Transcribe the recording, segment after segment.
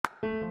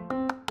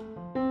Welcome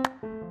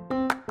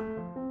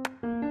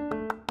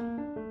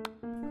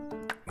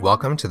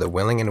to the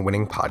Willing and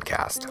Winning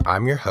podcast.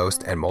 I'm your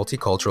host and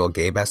multicultural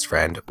gay best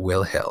friend,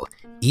 Will Hill.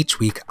 Each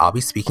week, I'll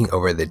be speaking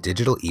over the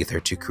digital ether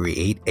to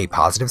create a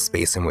positive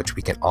space in which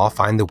we can all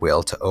find the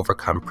will to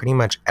overcome pretty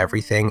much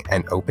everything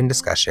and open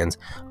discussions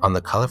on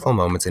the colorful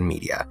moments in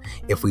media.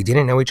 If we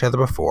didn't know each other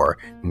before,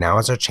 now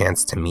is our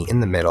chance to meet in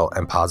the middle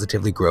and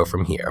positively grow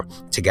from here.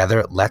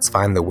 Together, let's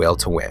find the will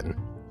to win.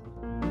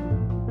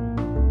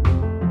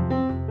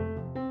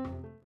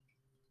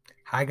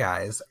 Hi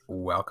guys,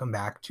 welcome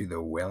back to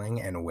the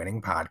Willing and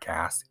Winning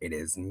podcast. It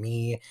is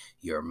me,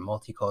 your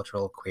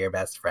multicultural queer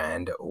best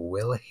friend,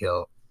 Will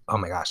Hill. Oh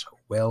my gosh,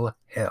 Will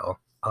Hill.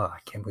 Oh, I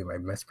can't believe I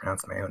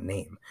mispronounced my own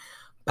name.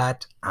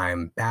 But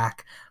I'm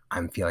back.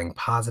 I'm feeling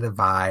positive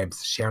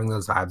vibes, sharing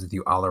those vibes with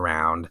you all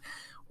around.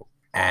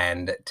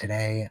 And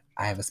today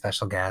I have a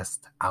special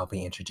guest. I'll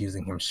be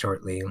introducing him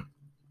shortly.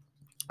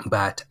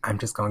 But I'm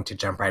just going to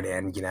jump right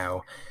in.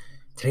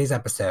 Today's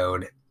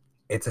episode,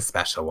 it's a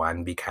special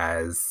one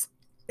because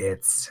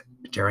it's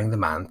during the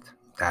month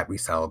that we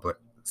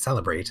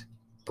celebrate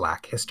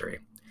Black History.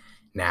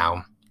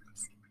 Now,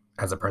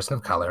 as a person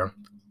of color,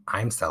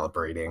 I'm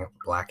celebrating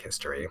Black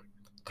History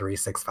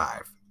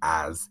 365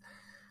 as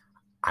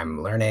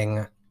I'm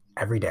learning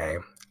every day.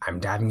 I'm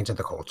diving into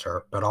the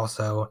culture, but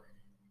also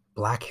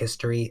Black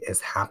history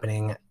is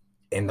happening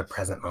in the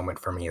present moment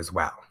for me as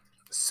well.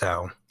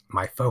 So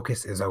my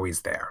focus is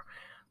always there,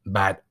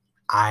 but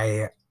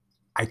I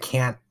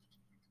can't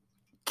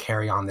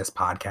carry on this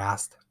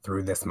podcast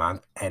through this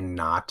month and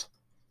not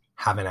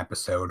have an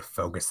episode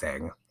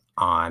focusing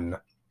on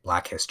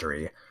Black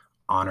history,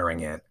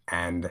 honoring it,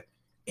 and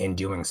in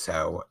doing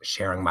so,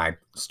 sharing my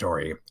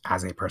story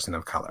as a person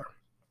of color.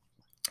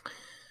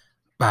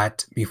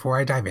 But before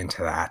I dive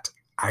into that,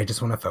 I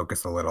just want to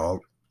focus a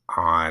little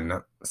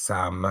on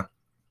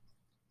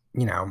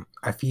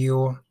a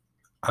few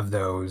of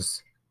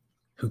those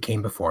who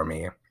came before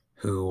me,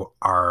 who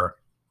are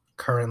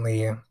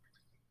currently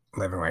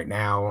living right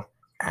now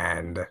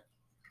and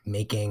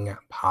making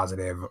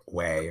positive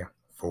way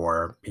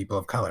for people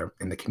of color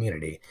in the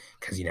community,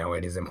 because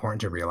it is important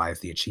to realize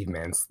the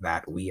achievements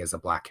that we as a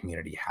Black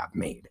community have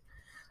made.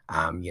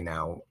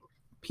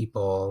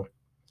 People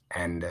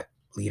and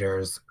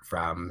leaders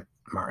from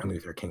Martin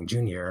Luther King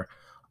Jr.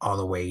 all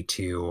the way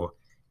to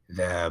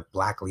the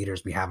Black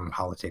leaders we have in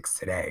politics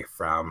today,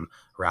 from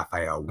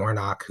Raphael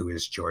Warnock, who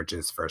is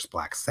Georgia's first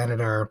Black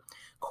senator,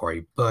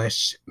 Cori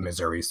Bush,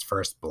 Missouri's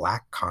first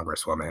Black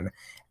congresswoman,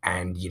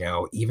 and,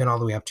 even all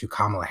the way up to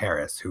Kamala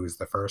Harris, who is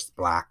the first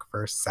Black,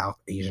 first South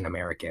Asian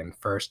American,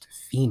 first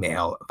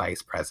female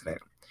vice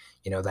president.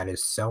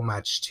 That's so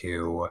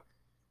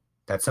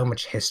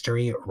much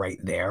history right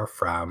there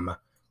from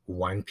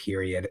one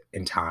period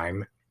in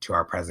time to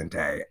our present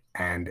day.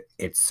 And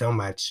it's so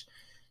much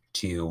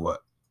to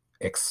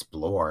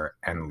explore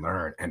and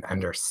learn and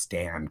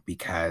understand,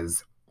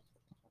 because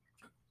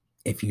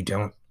if you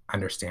don't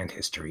understand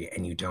history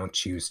and you don't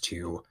choose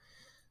to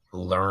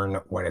learn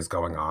what is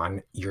going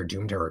on, you're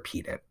doomed to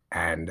repeat it.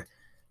 And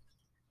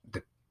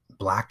the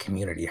Black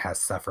community has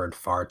suffered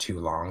far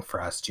too long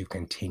for us to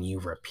continue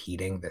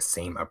repeating the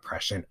same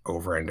oppression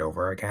over and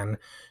over again.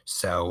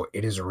 So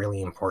it is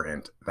really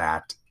important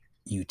that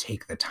you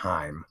take the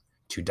time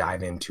to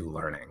dive into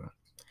learning.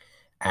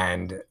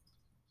 And,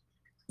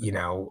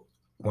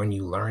 when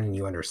you learn and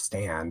you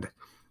understand,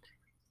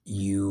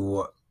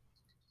 you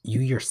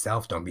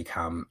yourself don't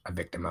become a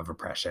victim of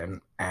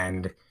oppression,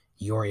 and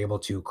you're able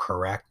to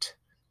correct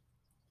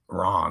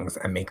wrongs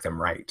and make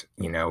them right.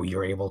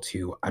 You're able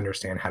to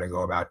understand how to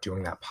go about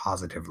doing that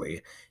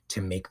positively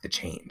to make the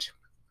change.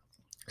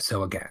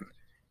 So again,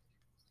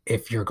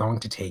 if you're going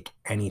to take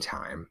any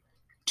time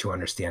to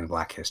understand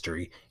Black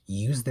history,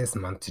 use this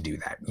month to do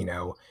that.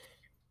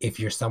 If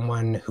you're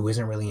someone who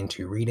isn't really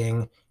into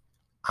reading,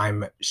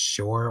 I'm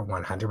sure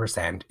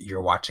 100%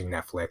 you're watching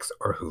Netflix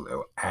or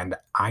Hulu. And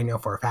I know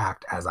for a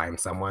fact, as I'm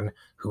someone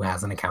who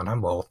has an account on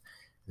both,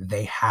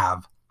 they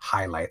have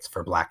highlights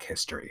for Black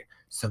history.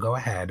 So go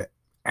ahead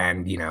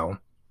and,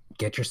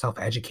 get yourself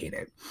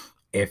educated.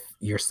 If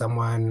you're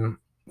someone,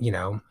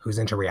 who's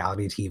into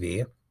reality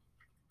TV,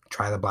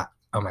 try The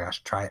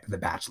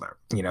Bachelor.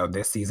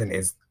 This season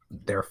is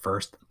their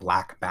first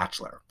Black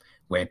Bachelor,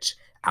 which,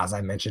 as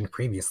I mentioned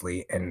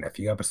previously in a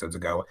few episodes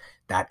ago,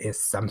 that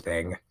is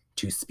something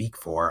to speak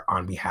for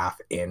on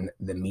behalf in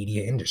the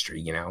media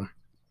industry.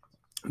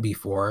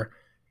 Before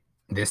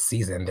this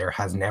season, there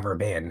has never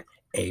been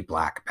a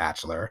Black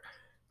Bachelor.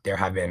 There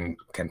have been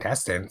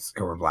contestants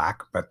who were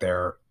Black, but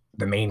the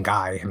main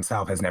guy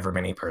himself has never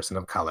been a person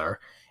of color.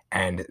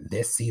 And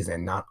this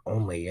season, not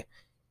only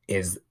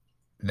is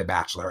the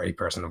Bachelor a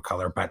person of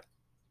color, but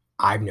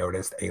I've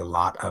noticed a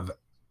lot of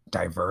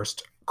diverse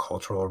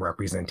cultural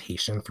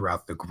representation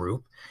throughout the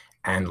group.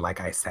 And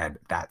like I said,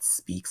 that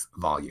speaks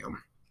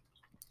volume.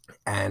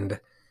 And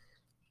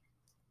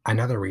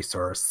another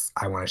resource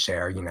I want to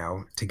share,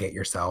 to get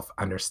yourself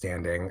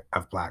understanding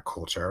of Black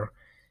culture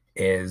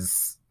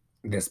is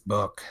this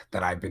book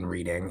that I've been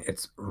reading.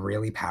 It's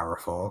really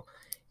powerful.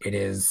 it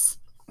is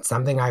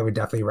something I would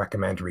definitely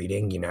recommend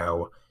reading,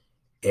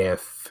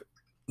 if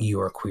you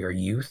are queer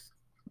youth,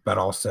 but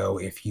also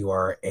if you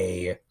are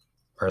a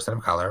person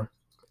of color,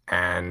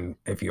 and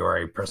if you are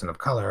a person of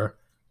color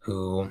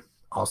who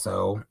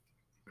also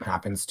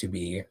happens to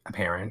be a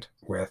parent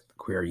with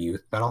queer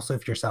youth, but also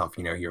if yourself,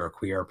 you're a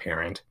queer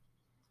parent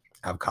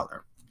of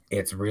color.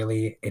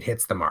 It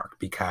hits the mark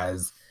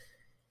because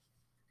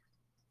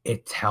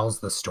it tells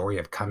the story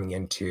of coming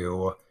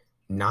into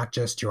not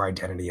just your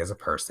identity as a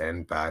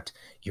person, but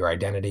your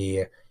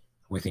identity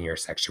within your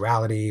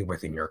sexuality,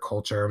 within your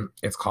culture.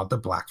 It's called The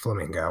Black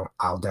Flamingo.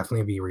 I'll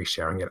definitely be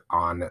resharing it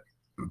on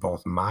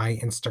both my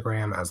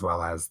Instagram as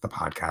well as the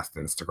podcast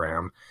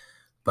Instagram.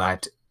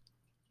 But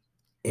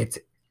it's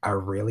a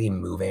really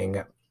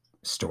moving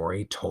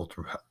story told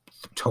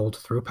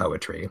through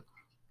poetry.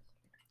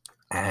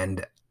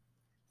 And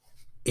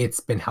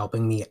it's been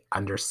helping me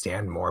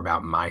understand more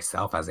about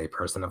myself as a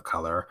person of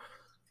color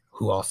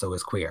who also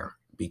is queer,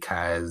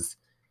 because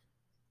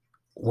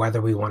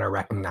whether we want to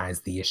recognize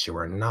the issue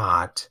or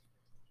not,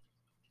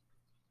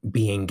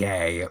 being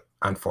gay,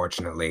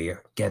 unfortunately,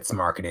 gets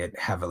marketed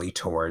heavily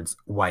towards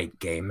white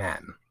gay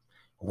men,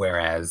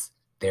 whereas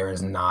there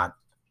is not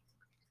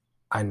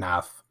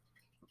enough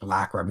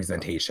Black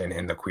representation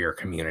in the queer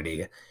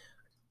community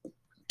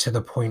to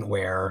the point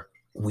where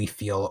we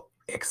feel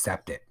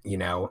accepted.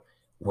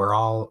 We're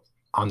all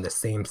on the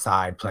same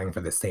side playing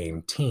for the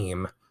same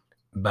team,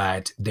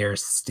 but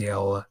there's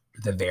still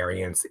the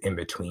variance in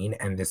between.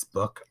 And this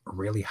book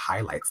really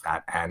highlights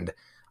that. And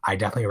I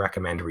definitely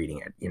recommend reading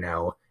it,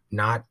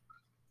 not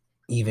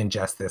even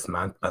just this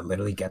month, but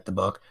literally get the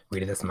book,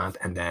 read it this month,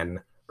 and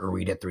then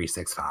read it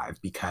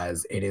 365,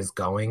 because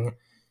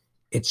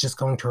it's just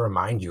going to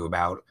remind you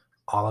about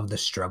all of the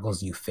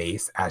struggles you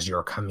face as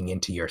you're coming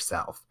into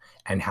yourself,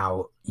 and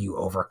how you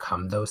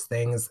overcome those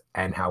things,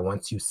 and how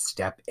once you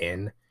step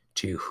in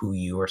to who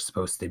you are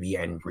supposed to be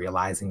and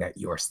realizing that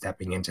you are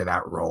stepping into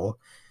that role,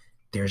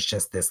 there's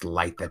just this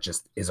light that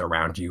just is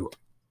around you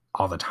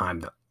all the time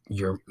that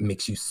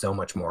makes you so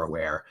much more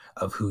aware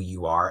of who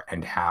you are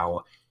and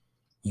how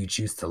you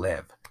choose to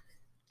live.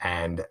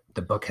 And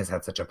the book has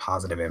had such a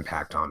positive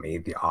impact on me.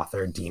 The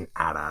author, Dean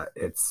Atta,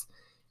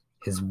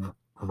 his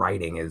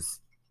writing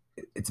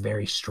it's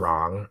very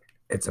strong,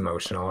 it's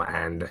emotional,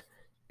 and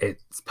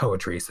it's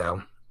poetry,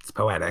 so it's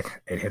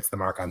poetic. It hits the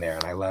mark on there,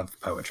 and I love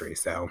poetry,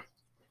 so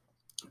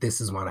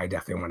this is one I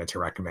definitely wanted to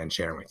recommend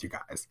sharing with you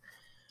guys.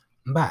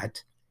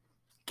 But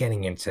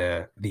getting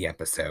into the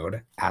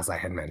episode, as I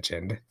had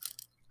mentioned,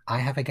 I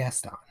have a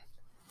guest on.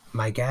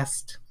 My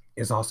guest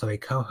is also a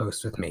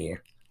co-host with me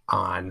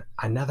on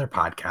another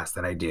podcast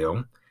that I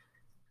do,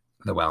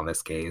 The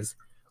Wellness Gaze,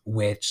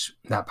 which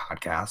that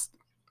podcast,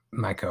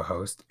 my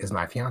co-host is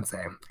my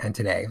fiance, and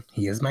today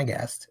he is my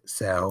guest.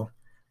 So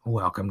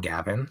welcome,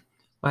 Gavin.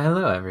 Well,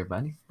 hello,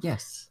 everybody.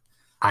 Yes,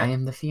 I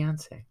am the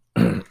fiance.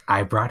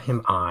 I brought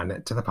him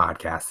on to the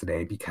podcast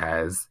today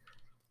because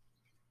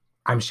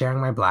I'm sharing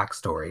my Black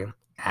story,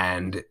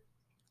 and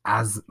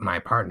as my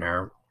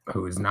partner,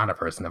 who is not a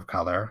person of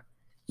color,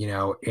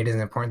 it is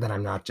important that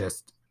I'm not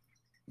just,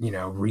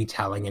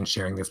 retelling and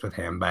sharing this with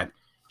him, but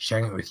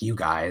sharing it with you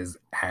guys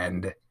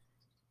and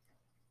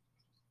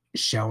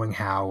showing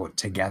how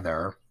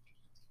together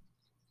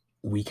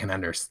we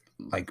can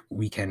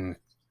we can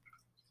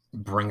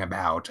bring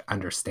about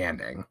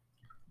understanding.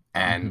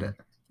 And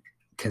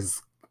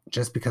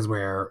just because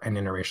we're an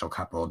interracial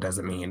couple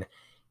doesn't mean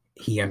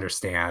he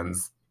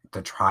understands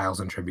the trials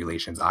and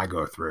tribulations I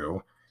go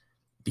through,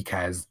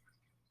 because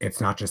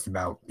it's not just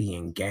about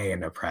being gay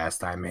and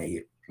oppressed. I'm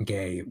a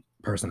gay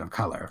person of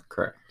color.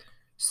 Correct.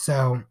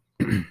 So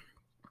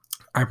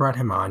I brought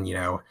him on,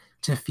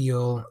 to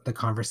feel the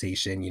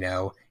conversation,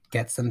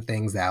 get some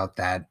things out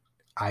that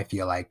I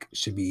feel like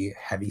should be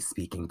heavy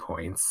speaking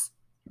points,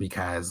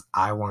 because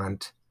I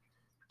want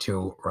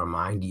to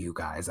remind you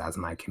guys as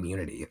my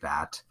community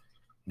that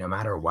no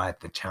matter what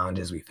the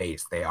challenges we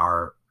face,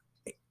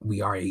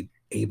 we are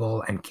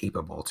able and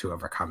capable to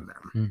overcome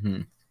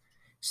them.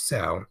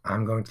 So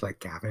I'm going to let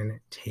Gavin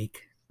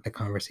take the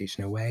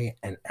conversation away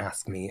and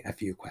ask me a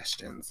few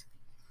questions.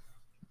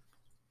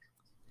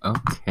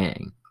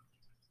 Okay.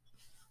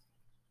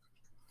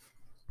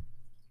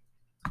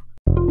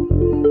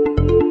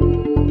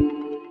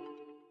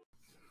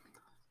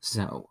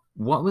 So,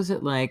 what was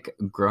it like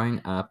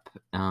growing up,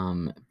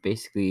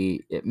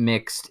 basically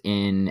mixed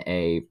in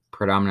a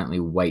predominantly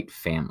white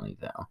family,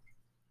 though?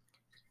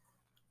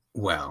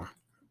 Well,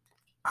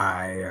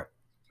 I'll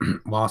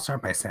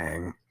start by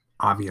saying,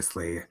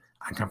 obviously,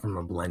 I come from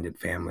a blended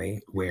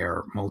family.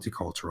 We're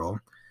multicultural.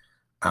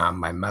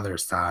 My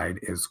mother's side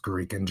is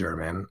Greek and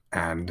German,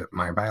 and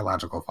my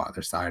biological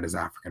father's side is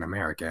African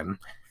American.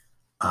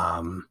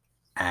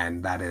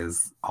 And that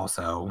is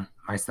also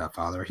my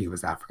stepfather. He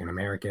was African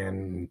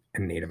American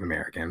and Native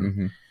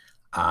American.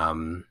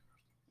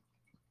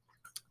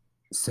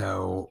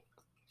 So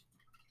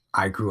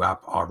I grew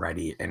up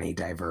already in a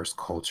diverse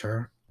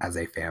culture as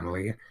a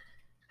family.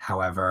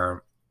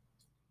 However,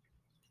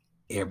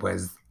 it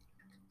was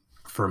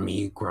for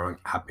me, growing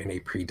up in a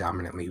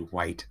predominantly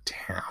white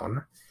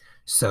town,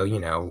 so,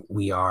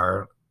 we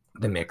are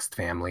the mixed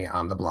family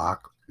on the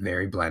block,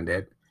 very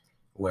blended,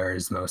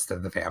 whereas most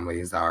of the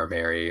families are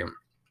very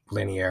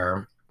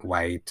linear,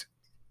 white.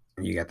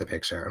 You get the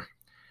picture.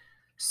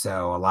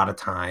 So a lot of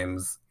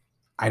times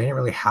I didn't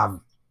really have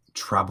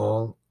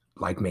trouble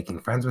like making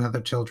friends with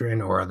other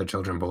children or other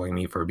children bullying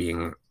me for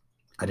being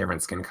a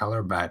different skin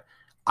color, but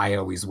I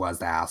always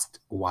was asked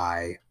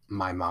why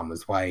my mom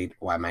was white,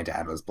 why my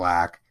dad was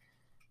black,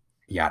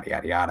 yada,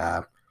 yada,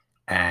 yada.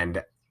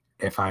 And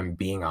if I'm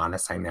being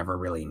honest, I never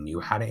really knew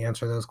how to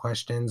answer those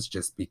questions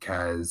just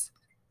because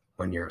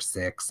when you're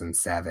 6 and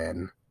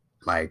 7,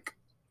 like,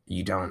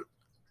 you don't,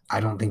 I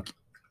don't think,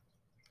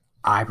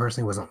 I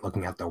personally wasn't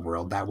looking at the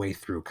world that way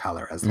through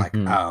color as like,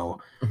 Mhm.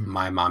 oh,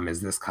 my mom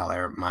is this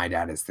color, my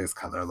dad is this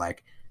color.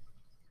 Like,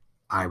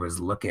 I was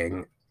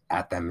looking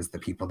at them as the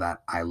people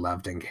that I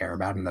loved and care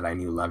about and that I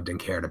knew loved and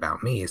cared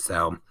about me.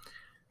 So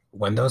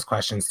when those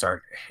questions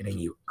start hitting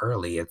you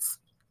early, it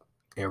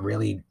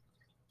really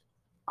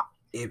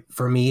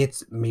for me,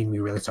 it's made me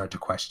really start to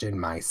question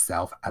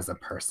myself as a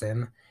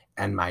person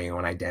and my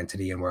own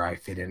identity and where I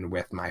fit in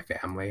with my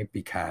family,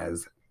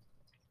 because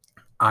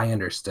I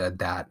understood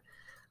that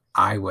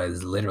I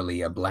was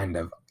literally a blend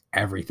of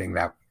everything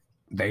that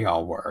they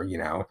all were,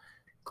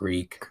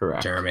 Greek,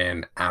 Correct.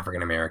 German,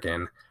 African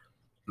American.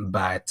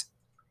 But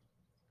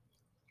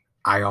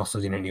I also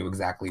didn't know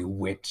exactly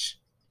which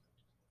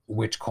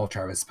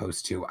culture I was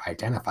supposed to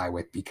identify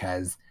with,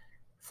 because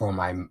for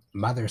my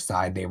mother's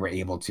side, they were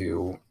able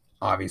to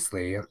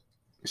obviously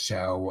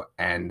show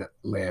and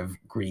live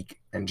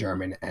Greek and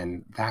German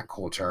and that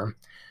culture.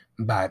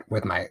 But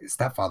with my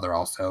stepfather,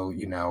 also,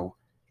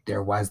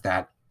 there was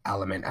that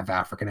element of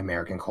African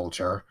American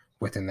culture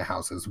within the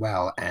house as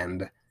well.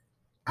 And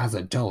as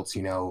adults,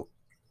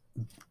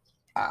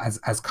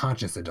 as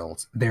conscious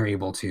adults, they're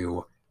able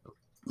to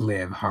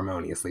live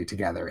harmoniously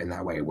together in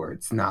that way where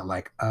it's not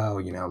like, oh,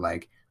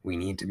 like we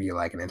need to be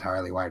like an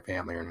entirely white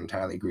family or an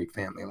entirely Greek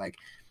family. Like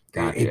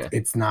Gotcha.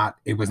 it's not,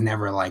 it was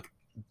never like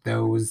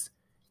those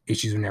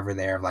issues were never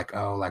there of like,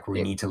 oh, like we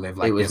It need to live it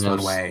like was this no one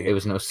s it way.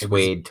 was no It was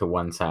swayed to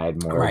one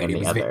side more right.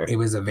 than the It other.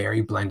 was a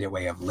very blended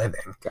way of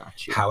living.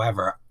 Got you.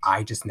 However,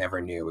 I just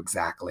never knew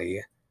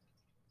exactly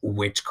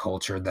which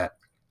culture that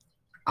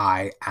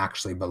I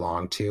actually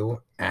belonged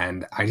to.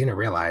 And I didn't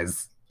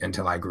realize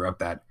until I grew up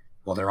that,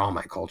 well, they're all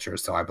my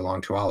cultures, so I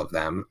belong to all of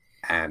them.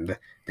 And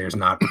there's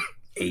not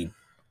a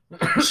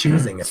choosing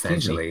Excuse me.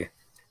 essentially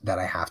that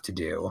I have to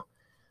do,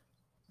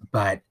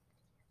 but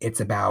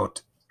it's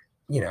about,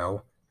 you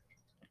know,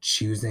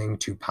 choosing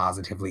to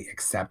positively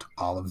accept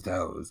all of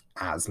those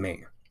as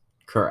me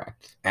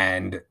Correct.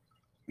 and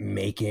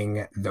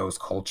making those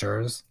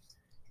cultures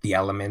the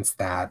elements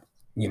that,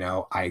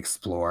 I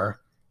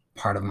explore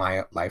part of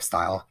my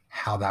lifestyle,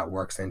 how that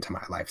works into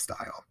my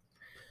lifestyle.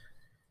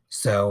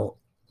 So,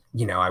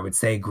 I would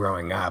say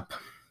growing up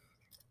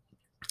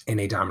in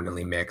a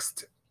dominantly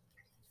mixed,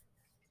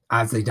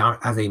 as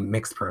a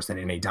mixed person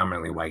in a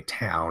dominantly white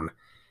town,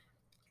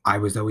 I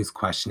was always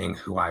questioning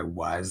who I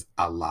was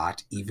a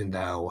lot, even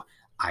though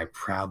I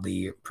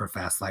proudly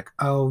profess, like,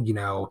 oh,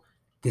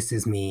 this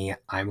is me.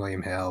 I'm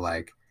William Hill.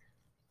 Like,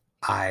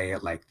 I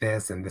like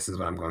this, and this is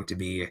what I'm going to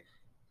be.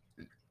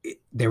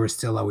 There was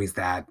still always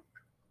that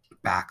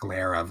back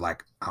layer of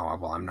like, oh,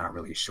 well, I'm not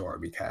really sure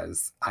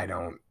because I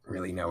don't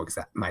really know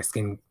exact my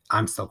skin.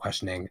 I'm still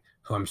questioning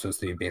who I'm supposed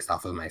to be based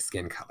off of my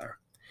skin color.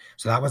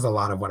 So that was a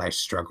lot of what I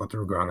struggled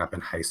through growing up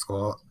in high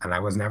school. And I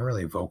was never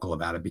really vocal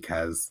about it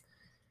because,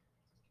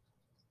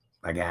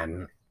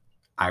 again,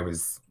 I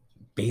was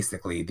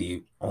basically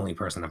the only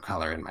person of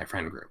color in my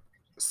friend group.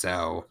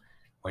 So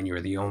when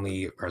you're the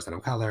only person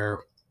of color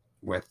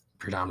with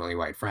predominantly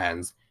white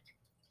friends,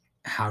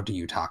 how do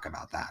you talk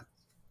about that?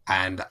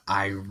 And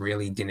I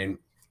really didn't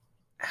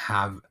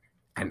have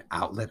an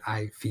outlet,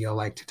 I feel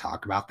like, to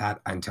talk about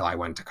that until I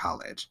went to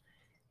college.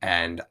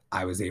 And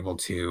I was able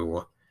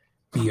to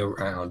be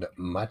around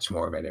much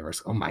more of a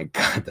diverse. Oh my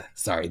God.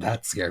 Sorry,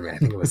 that scared me. I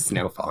think it was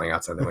snow falling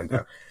outside the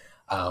window.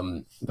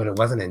 But it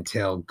wasn't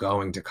until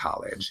going to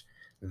college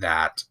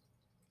that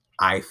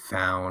I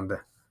found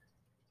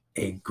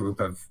a group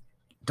of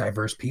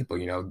diverse people.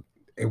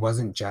 It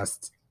wasn't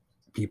just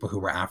people who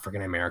were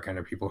African American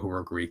or people who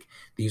were Greek.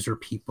 These were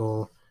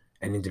people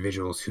and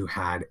individuals who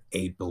had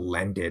a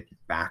blended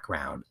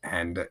background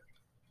and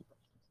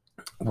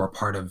were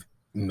part of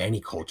many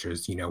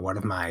cultures. One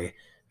of my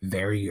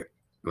very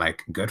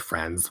like good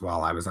friends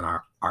while I was in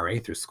our RA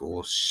through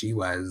school, she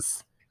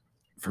was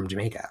from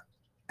Jamaica,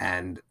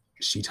 and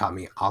she taught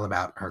me all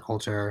about her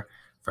culture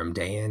from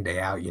day in, day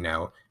out.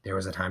 There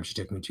was a time she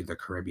took me to the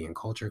Caribbean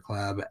Culture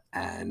Club,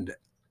 and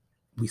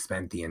we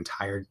spent the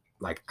entire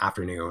like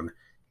afternoon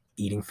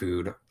eating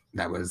food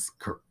that was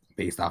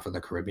based off of the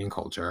Caribbean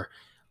culture.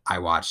 I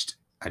watched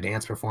a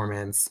dance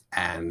performance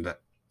and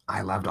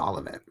I loved all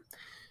of it.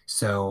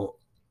 So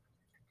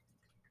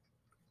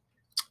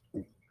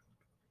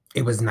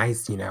it was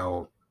nice,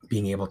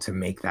 being able to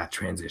make that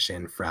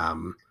transition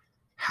from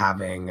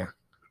having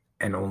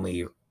an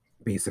only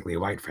basically a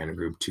white friend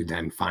group to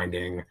then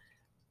finding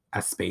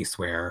a space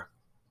where,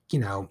 you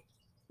know,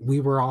 we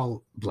were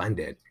all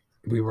blended.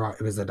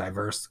 It was a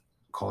diverse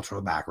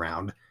cultural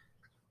background.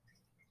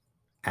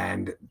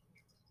 And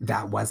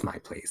that was my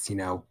place,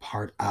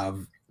 part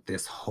of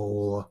this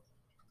whole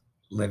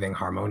living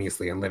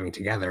harmoniously and living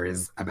together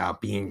is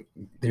about being,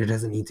 there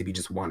doesn't need to be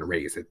just one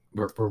race.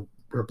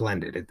 We're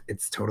blended.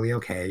 It's totally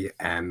okay.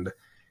 And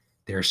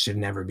there should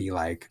never be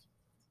like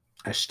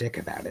a shtick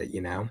about it.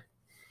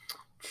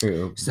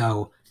 True.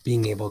 So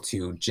being able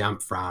to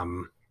jump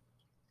from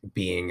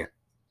being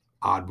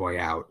odd boy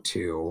out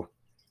to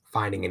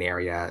finding an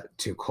area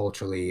to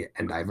culturally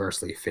and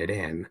diversely fit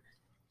in,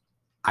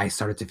 I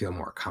started to feel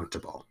more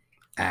comfortable.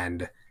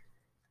 And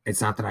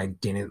it's not that I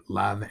didn't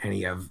love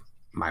any of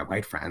my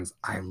white friends.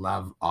 I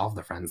love all of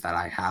the friends that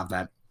I have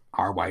that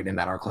are white and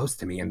that are close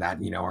to me and that,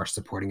 are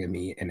supporting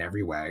me in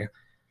every way.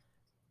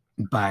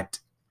 But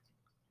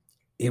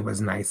it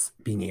was nice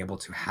being able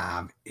to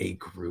have a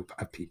group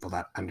of people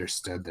that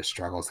understood the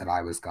struggles that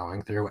I was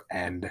going through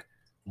and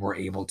were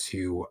able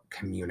to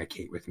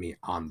communicate with me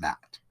on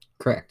that.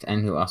 Correct.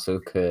 And who also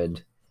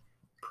could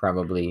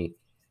probably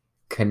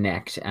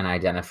connect and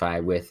identify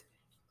with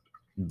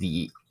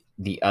the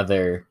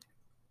other,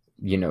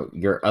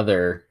 your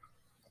other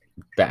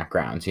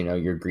backgrounds,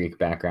 your Greek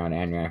background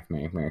and your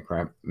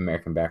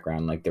American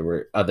background. Like there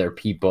were other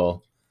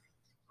people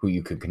who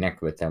you could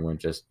connect with that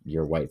weren't just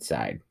your white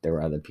side. There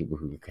were other people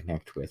who could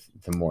connect with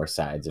the more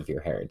sides of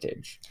your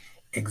heritage.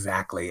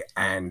 Exactly.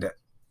 And,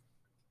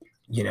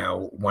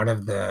 one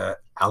of the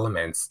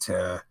elements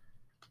to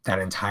that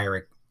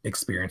entire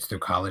experience through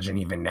college, and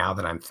even now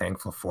that I'm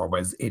thankful for,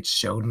 was it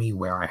showed me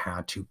where I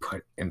had to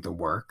put in the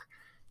work,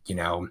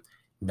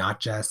 not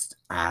just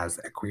as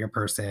a queer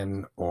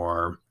person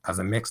or as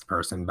a mixed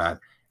person, but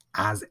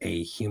as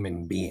a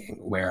human being,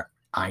 where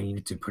I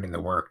needed to put in the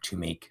work to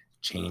make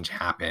change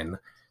happen.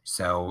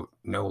 So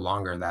no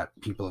longer that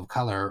people of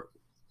color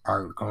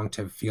are going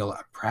to feel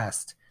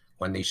oppressed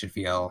when they should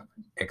feel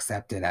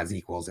accepted as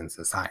equals in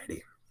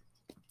society.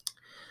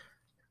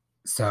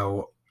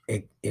 So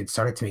it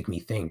started to make me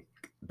think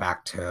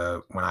back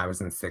to when I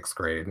was in 6th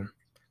grade.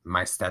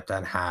 My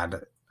stepdad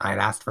I had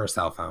asked for a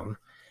cell phone,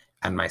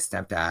 and my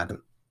stepdad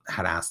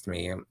had asked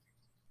me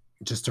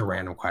just a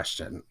random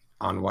question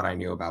on what I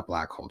knew about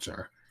Black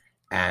culture.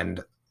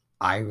 And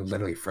I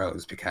literally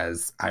froze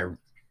because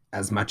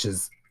as much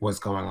as was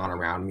going on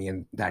around me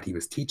and that he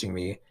was teaching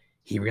me,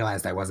 he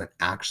realized I wasn't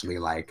actually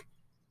like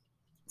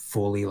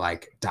fully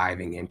like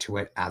diving into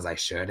it as I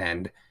should.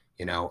 And,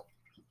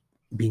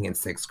 being in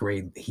 6th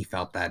grade, he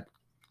felt that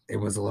it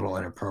was a little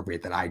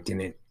inappropriate that I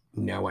didn't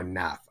know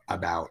enough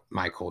about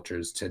my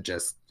cultures to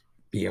just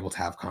be able to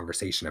have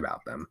conversation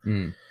about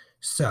them.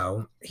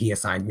 So he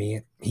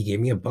gave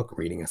me a book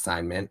reading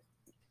assignment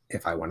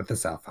if I wanted the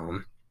cell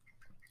phone.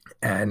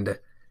 And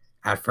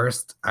at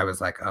first I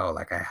was like, oh,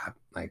 like I have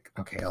like,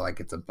 okay,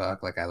 like it's a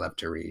book, like I love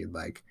to read,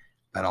 like,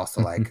 but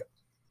also like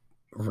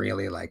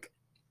really like,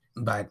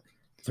 but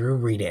through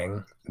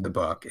reading the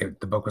book,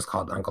 the book was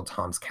called Uncle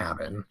Tom's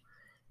Cabin.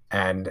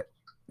 And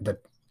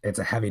it's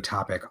a heavy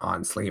topic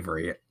on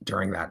slavery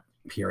during that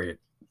period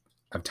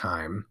of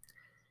time.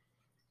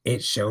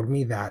 It showed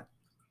me that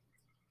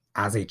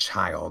as a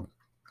child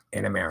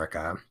in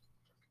America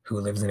who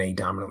lives in a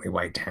dominantly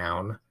white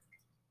town,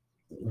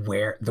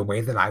 where the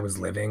way that I was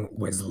living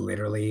was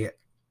literally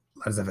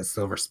as if a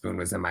silver spoon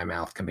was in my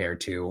mouth compared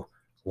to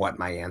what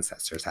my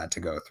ancestors had to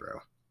go through.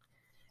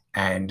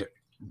 And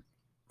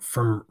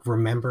from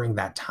remembering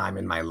that time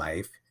in my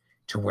life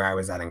to where I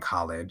was at in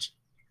college,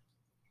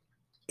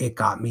 it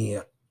got me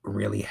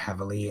really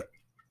heavily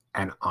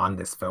and on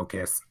this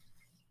focus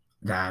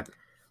that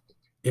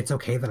it's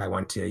okay that I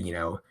want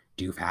to,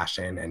 do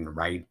fashion and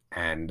write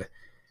and,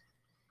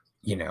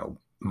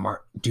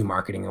 do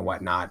marketing and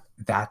whatnot.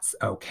 That's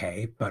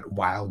okay. But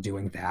while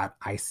doing that,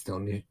 I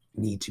still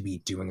need to be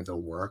doing the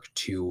work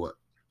to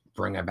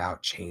bring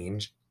about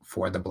change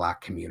for the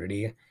Black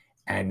community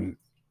and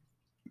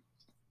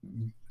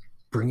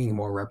bringing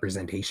more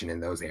representation in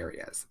those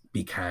areas,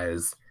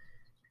 because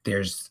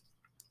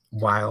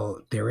while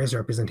there is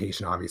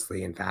representation,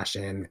 obviously, in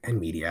fashion and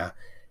media,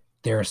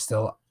 there are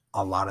still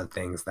a lot of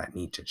things that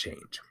need to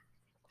change.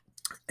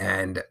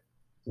 And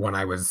when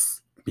I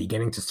was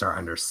beginning to start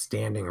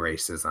understanding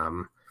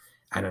racism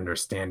and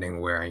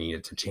understanding where I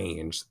needed to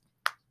change,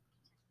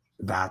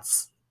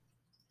 that's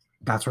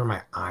where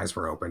my eyes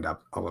were opened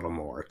up a little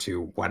more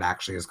to what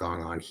actually is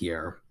going on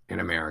here in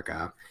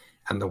America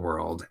and the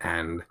world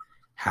and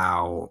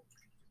how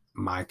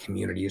my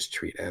community is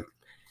treated.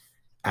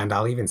 And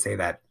I'll even say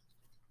that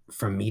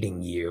from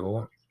meeting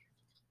you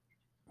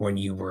when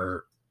you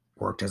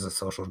worked as a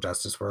social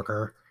justice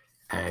worker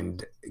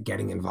and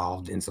getting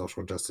involved in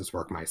social justice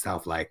work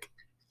myself, like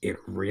it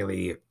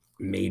really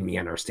made me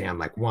understand,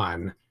 like,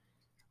 one,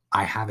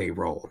 I have a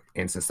role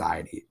in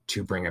society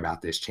to bring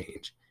about this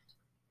change.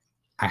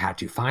 I had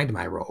to find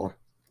my role,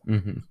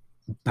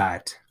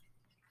 but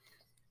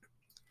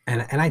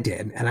and I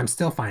did, and I'm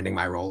still finding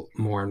my role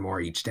more and more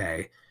each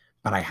day,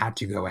 but I had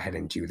to go ahead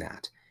and do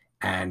that.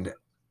 And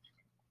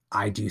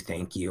I do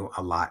thank you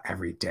a lot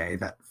every day,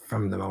 that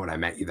from the moment I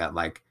met you, that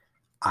like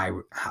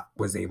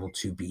was able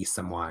to be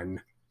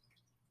someone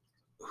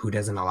who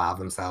doesn't allow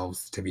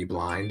themselves to be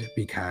blind,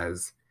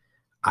 because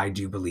I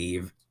do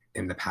believe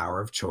in the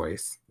power of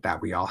choice,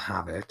 that we all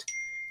have it.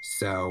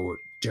 So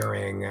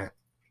during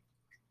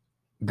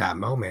that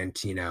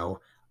moment,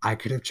 I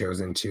could have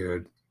chosen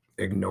to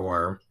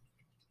ignore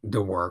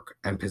the work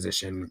and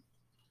position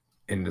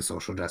in the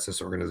social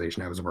justice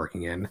organization I was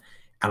working in.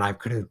 And I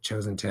could have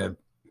chosen to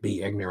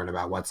be ignorant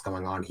about what's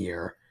going on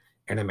here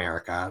in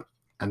America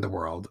and the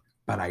world,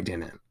 but I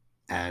didn't.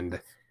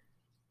 And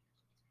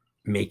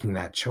making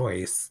that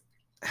choice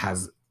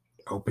has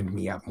opened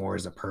me up more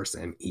as a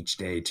person each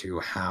day to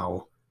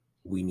how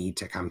we need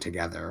to come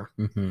together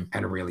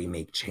and really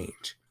make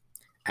change.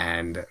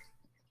 And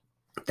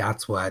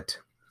that's what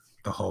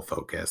the whole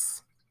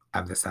focus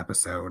of this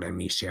episode and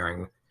me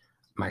sharing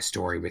my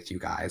story with you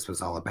guys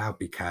was all about,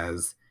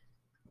 because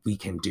we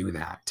can do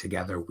that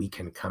together. We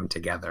can come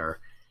together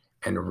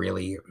and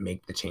really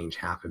make the change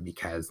happen,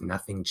 because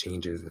nothing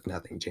changes if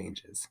nothing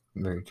changes.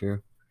 Very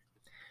true.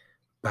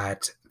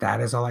 But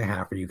that is all I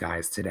have for you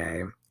guys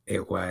today.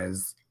 It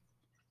was,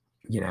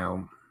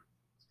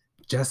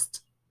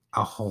 just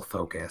a whole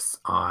focus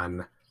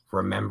on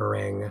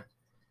remembering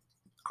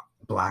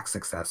Black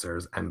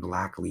successors and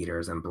Black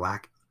leaders and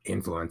Black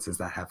influences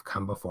that have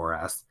come before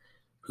us,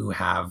 who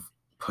have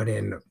put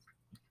in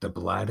the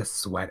blood,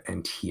 sweat,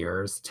 and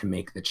tears to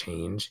make the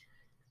change.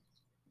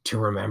 To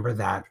remember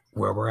that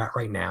where we're at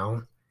right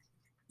now,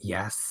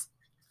 yes,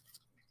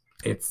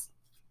 it's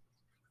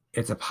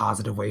a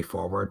positive way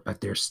forward,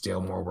 but there's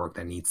still more work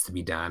that needs to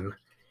be done.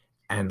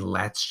 And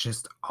let's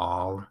just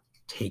all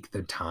take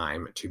the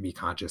time to be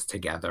conscious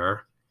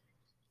together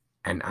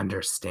and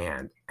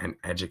understand and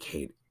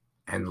educate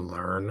and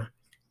learn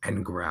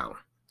and grow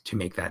to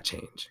make that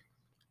change.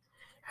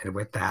 And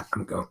with that,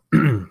 I'm going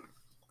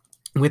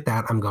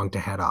to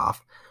head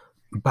off.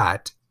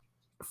 But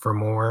for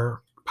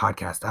more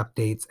podcast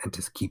updates and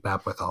to keep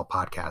up with all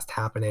podcast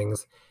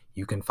happenings,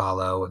 you can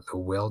follow the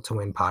Will to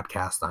Win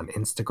podcast on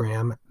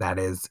Instagram. That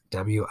is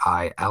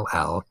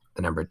WILL,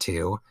 the number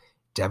 2,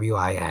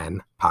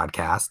 WIN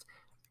podcast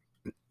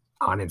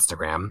on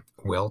Instagram,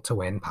 Will to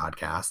Win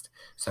podcast.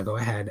 So go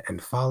ahead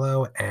and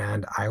follow,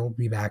 and I will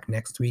be back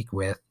next week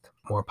with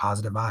more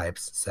positive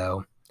vibes.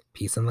 So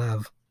peace and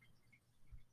love.